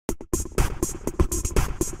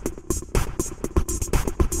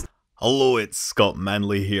Hello, it's Scott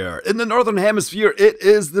Manley here. In the Northern Hemisphere, it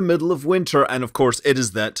is the middle of winter, and of course, it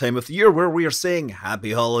is that time of the year where we are saying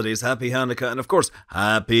Happy Holidays, Happy Hanukkah, and of course,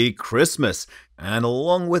 Happy Christmas. And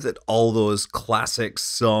along with it, all those classic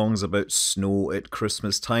songs about snow at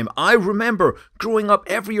Christmas time. I remember growing up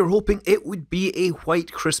every year hoping it would be a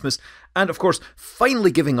white Christmas, and of course, finally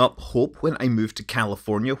giving up hope when I moved to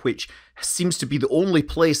California, which seems to be the only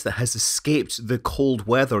place that has escaped the cold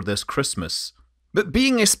weather this Christmas. But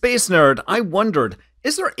being a space nerd, I wondered,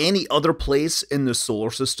 is there any other place in the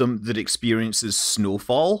solar system that experiences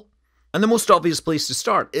snowfall? And the most obvious place to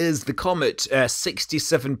start is the comet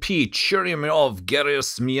 67P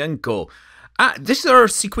Churyumov-Gerasimenko. These are a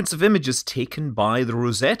sequence of images taken by the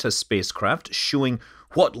Rosetta spacecraft showing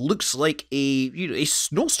what looks like a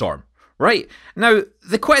snowstorm. Right, now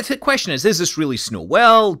the question is this really snow?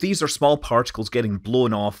 Well, these are small particles getting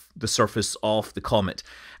blown off the surface of the comet.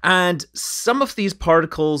 And some of these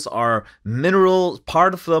particles are mineral,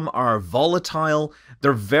 part of them are volatile,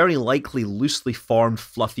 they're very likely loosely formed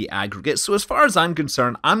fluffy aggregates. So as far as I'm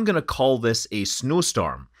concerned, I'm going to call this a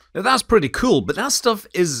snowstorm. Now that's pretty cool, but that stuff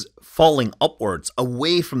is falling upwards,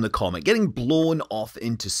 away from the comet, getting blown off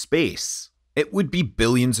into space. It would be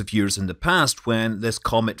billions of years in the past when this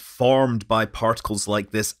comet formed by particles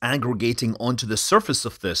like this aggregating onto the surface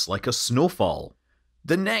of this like a snowfall.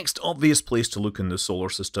 The next obvious place to look in the solar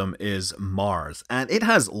system is Mars, and it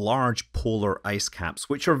has large polar ice caps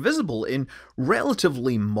which are visible in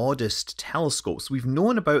relatively modest telescopes. We've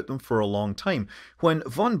known about them for a long time. When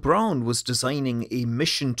von Braun was designing a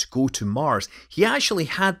mission to go to Mars, he actually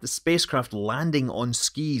had the spacecraft landing on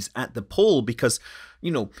skis at the pole because,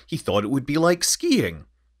 he thought it would be like skiing.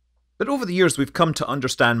 But over the years, we've come to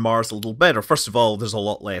understand Mars a little better. First of all, there's a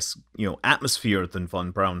lot less, atmosphere than von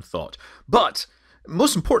Braun thought. But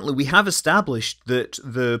most importantly, we have established that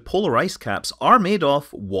the polar ice caps are made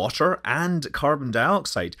of water and carbon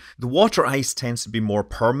dioxide. The water ice tends to be more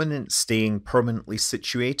permanent, staying permanently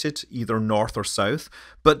situated, either north or south,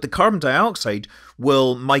 but the carbon dioxide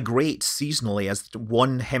will migrate seasonally as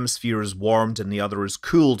one hemisphere is warmed and the other is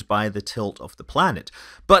cooled by the tilt of the planet.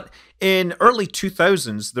 But in early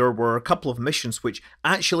 2000s, there were a couple of missions which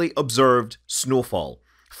actually observed snowfall.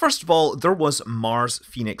 First of all, there was Mars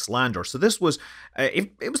Phoenix Lander. So this was,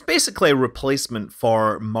 it was basically a replacement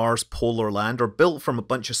for Mars Polar Lander built from a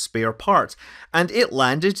bunch of spare parts. And it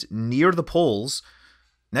landed near the poles.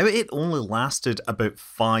 Now, it only lasted about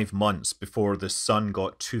 5 months before the sun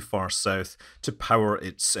got too far south to power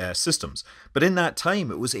its systems. But in that time,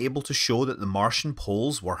 it was able to show that the Martian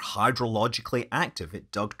poles were hydrologically active.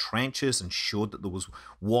 It dug trenches and showed that there was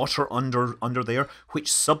water under there, which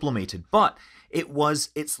sublimated. But it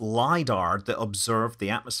was its LiDAR that observed the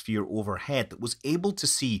atmosphere overhead that was able to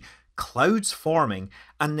see clouds forming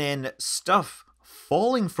and then stuff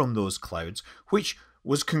falling from those clouds, which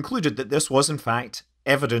was concluded that this was in fact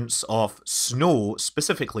evidence of snow,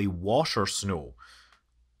 specifically water snow.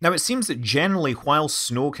 Now, it seems that generally, while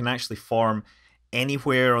snow can actually form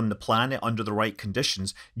anywhere on the planet under the right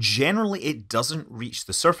conditions, generally it doesn't reach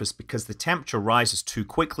the surface because the temperature rises too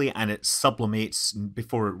quickly and it sublimates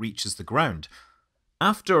before it reaches the ground.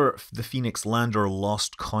 After the Phoenix Lander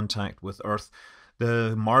lost contact with Earth,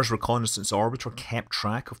 the Mars Reconnaissance Orbiter kept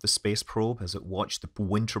track of the space probe as it watched the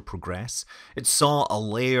winter progress. It saw a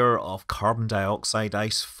layer of carbon dioxide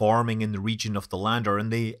ice forming in the region of the lander,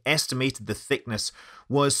 and they estimated the thickness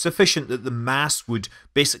was sufficient that the mass would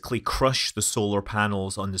basically crush the solar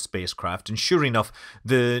panels on the spacecraft. And sure enough,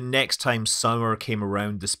 the next time summer came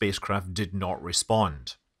around, the spacecraft did not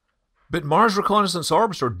respond. But Mars Reconnaissance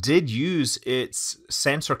Orbiter did use its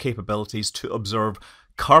sensor capabilities to observe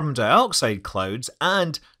carbon dioxide clouds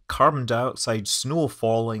and carbon dioxide snow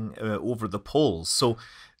falling over the poles. So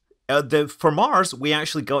for Mars, we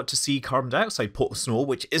actually got to see carbon dioxide snow,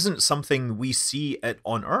 which isn't something we see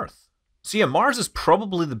on Earth. So yeah, Mars is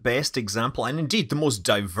probably the best example, and indeed the most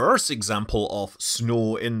diverse example of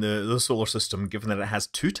snow in the solar system, given that it has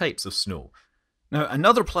 2 types of snow. Now,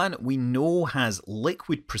 another planet we know has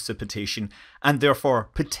liquid precipitation and therefore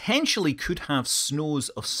potentially could have snows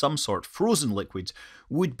of some sort, frozen liquids,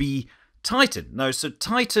 would be Titan. Now, so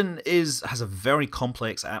Titan has a very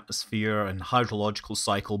complex atmosphere and hydrological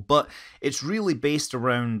cycle, but it's really based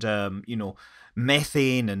around,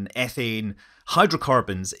 methane and ethane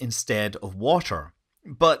hydrocarbons instead of water.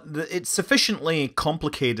 But it's sufficiently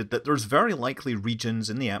complicated that there's very likely regions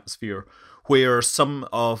in the atmosphere where some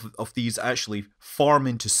of these actually form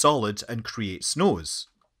into solids and create snows.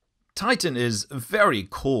 Titan is very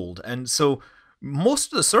cold, and so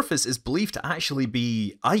most of the surface is believed to actually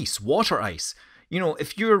be ice, water ice.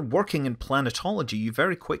 If you're working in planetology, you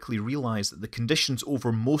very quickly realize that the conditions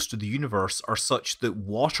over most of the universe are such that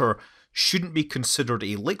water shouldn't be considered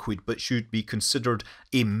a liquid, but should be considered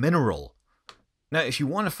a mineral. Now, if you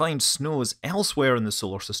want to find snows elsewhere in the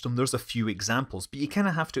solar system, there's a few examples, but you kind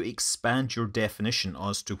of have to expand your definition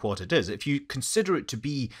as to what it is. If you consider it to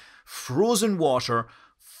be frozen water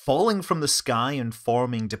falling from the sky and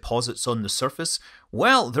forming deposits on the surface,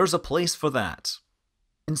 well, there's a place for that.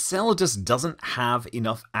 Enceladus doesn't have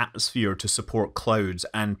enough atmosphere to support clouds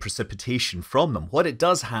and precipitation from them. What it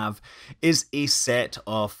does have is a set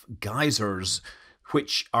of geysers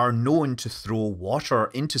which are known to throw water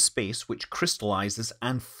into space, which crystallizes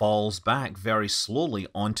and falls back very slowly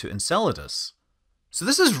onto Enceladus. So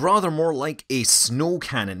this is rather more like a snow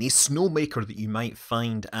cannon, a snowmaker that you might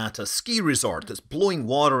find at a ski resort that's blowing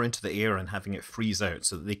water into the air and having it freeze out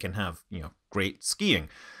so that they can have, great skiing.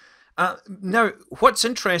 Now, what's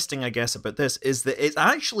interesting, I guess, about this is that it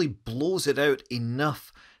actually blows it out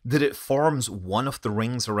enough that it forms one of the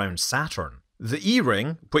rings around Saturn. The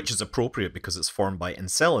E-ring, which is appropriate because it's formed by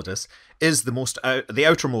Enceladus, is the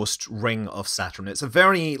outermost ring of Saturn. It's a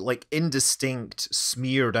very indistinct,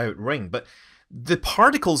 smeared out ring, but the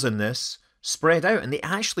particles in this spread out and they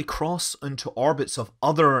actually cross into orbits of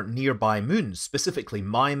other nearby moons, specifically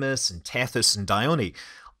Mimas and Tethys and Dione.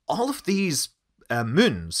 All of these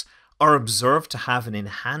moons are observed to have an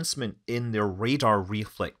enhancement in their radar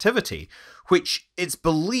reflectivity, which it's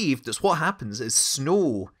believed that what happens is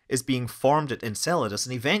snow is being formed at Enceladus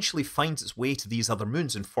and eventually finds its way to these other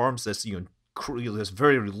moons and forms this, this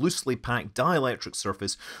very loosely packed dielectric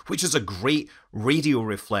surface, which is a great radio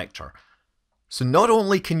reflector. So not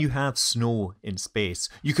only can you have snow in space,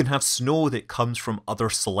 you can have snow that comes from other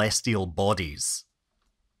celestial bodies.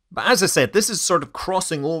 But as I said, this is sort of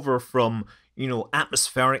crossing over from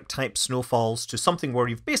atmospheric type snowfalls to something where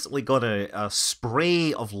you've basically got a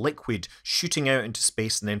spray of liquid shooting out into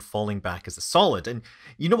space and then falling back as a solid. And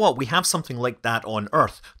you know what? We have something like that on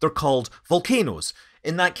Earth. They're called volcanoes.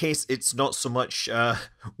 In that case, it's not so much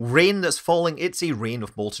rain that's falling, it's a rain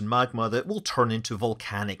of molten magma that will turn into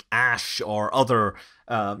volcanic ash or other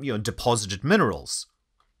deposited minerals.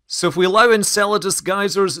 So if we allow Enceladus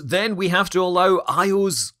geysers, then we have to allow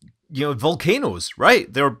Io's volcanoes,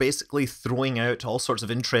 right? They're basically throwing out all sorts of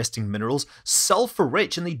interesting minerals, sulfur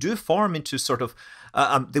rich, and they do form into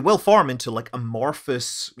they will form into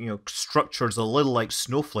amorphous, structures a little like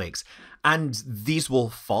snowflakes. And these will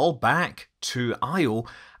fall back to Io,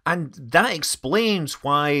 and that explains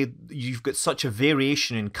why you've got such a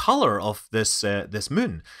variation in color of this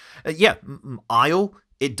moon. Io,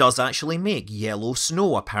 it does actually make yellow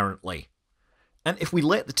snow, apparently. And if we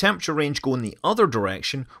let the temperature range go in the other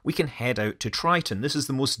direction, we can head out to Triton. This is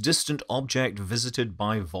the most distant object visited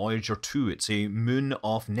by Voyager 2. It's a moon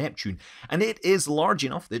of Neptune, and it is large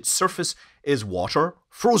enough that its surface is water,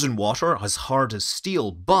 frozen water, as hard as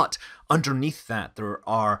steel, but underneath that there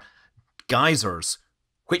are geysers,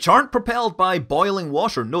 which aren't propelled by boiling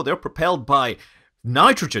water. No, they're propelled by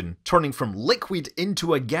nitrogen turning from liquid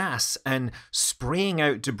into a gas and spraying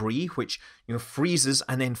out debris, which freezes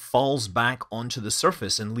and then falls back onto the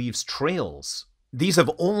surface and leaves trails. These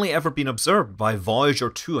have only ever been observed by Voyager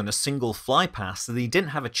 2 on a single flypass, so they didn't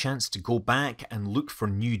have a chance to go back and look for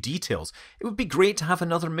new details. It would be great to have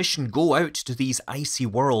another mission go out to these icy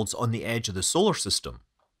worlds on the edge of the solar system.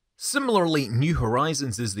 Similarly, New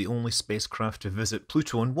Horizons is the only spacecraft to visit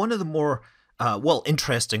Pluto, and one of the more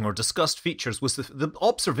interesting or discussed features was the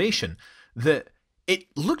observation that it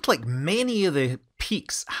looked like many of the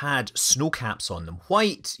peaks had snow caps on them,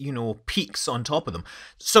 white, peaks on top of them.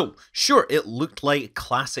 So, sure, it looked like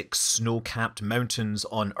classic snow-capped mountains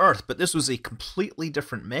on Earth, but this was a completely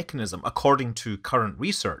different mechanism, according to current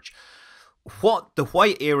research. What the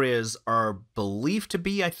white areas are believed to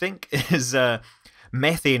be, I think, is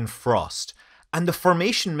methane frost. And the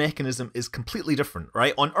formation mechanism is completely different,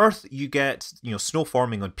 right? On Earth, you get, snow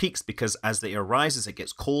forming on peaks because as the air rises, it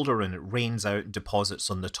gets colder and it rains out deposits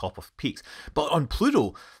on the top of peaks. But on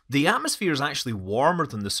Pluto, the atmosphere is actually warmer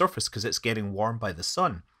than the surface because it's getting warmed by the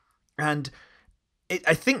sun. And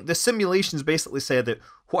I think the simulations basically said that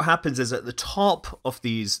what happens is at the top of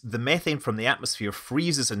these, the methane from the atmosphere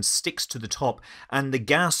freezes and sticks to the top, and the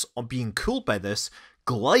gas being cooled by this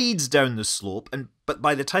glides down the slope, but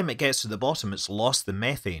by the time it gets to the bottom, it's lost the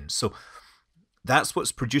methane. So that's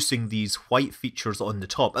what's producing these white features on the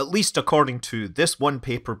top, at least according to this one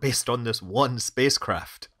paper based on this one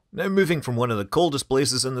spacecraft. Now moving from one of the coldest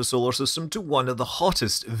places in the solar system to one of the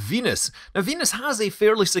hottest, Venus. Now Venus has a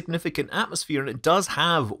fairly significant atmosphere and it does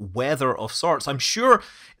have weather of sorts. I'm sure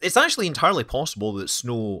it's actually entirely possible that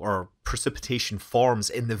snow or precipitation forms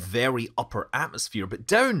in the very upper atmosphere, but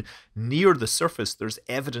down near the surface there's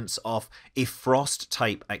evidence of a frost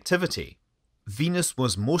type activity. Venus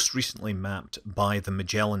was most recently mapped by the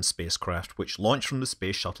Magellan spacecraft, which launched from the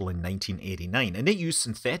Space Shuttle in 1989, and it used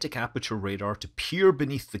synthetic aperture radar to peer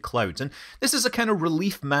beneath the clouds. And this is a kind of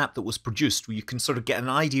relief map that was produced where you can sort of get an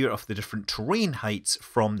idea of the different terrain heights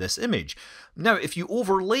from this image. Now, if you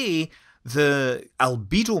overlay the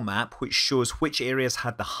albedo map, which shows which areas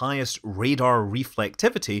had the highest radar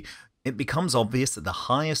reflectivity, it becomes obvious that the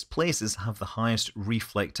highest places have the highest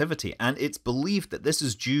reflectivity, and it's believed that this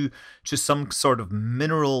is due to some sort of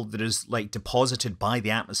mineral that is like deposited by the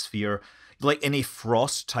atmosphere, like in a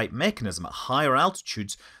frost type mechanism. At higher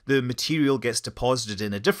altitudes, the material gets deposited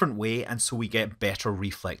in a different way, and so we get better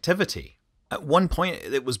reflectivity. At one point,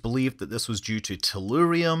 it was believed that this was due to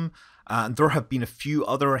tellurium, and there have been a few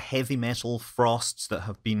other heavy metal frosts that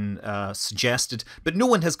have been suggested, but no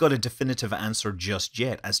one has got a definitive answer just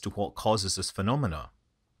yet as to what causes this phenomena.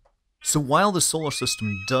 So while the solar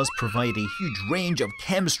system does provide a huge range of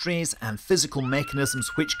chemistries and physical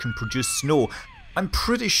mechanisms which can produce snow, I'm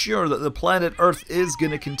pretty sure that the planet Earth is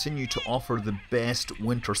going to continue to offer the best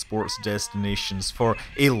winter sports destinations for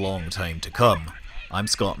a long time to come. I'm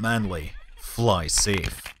Scott Manley. Fly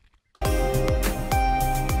safe.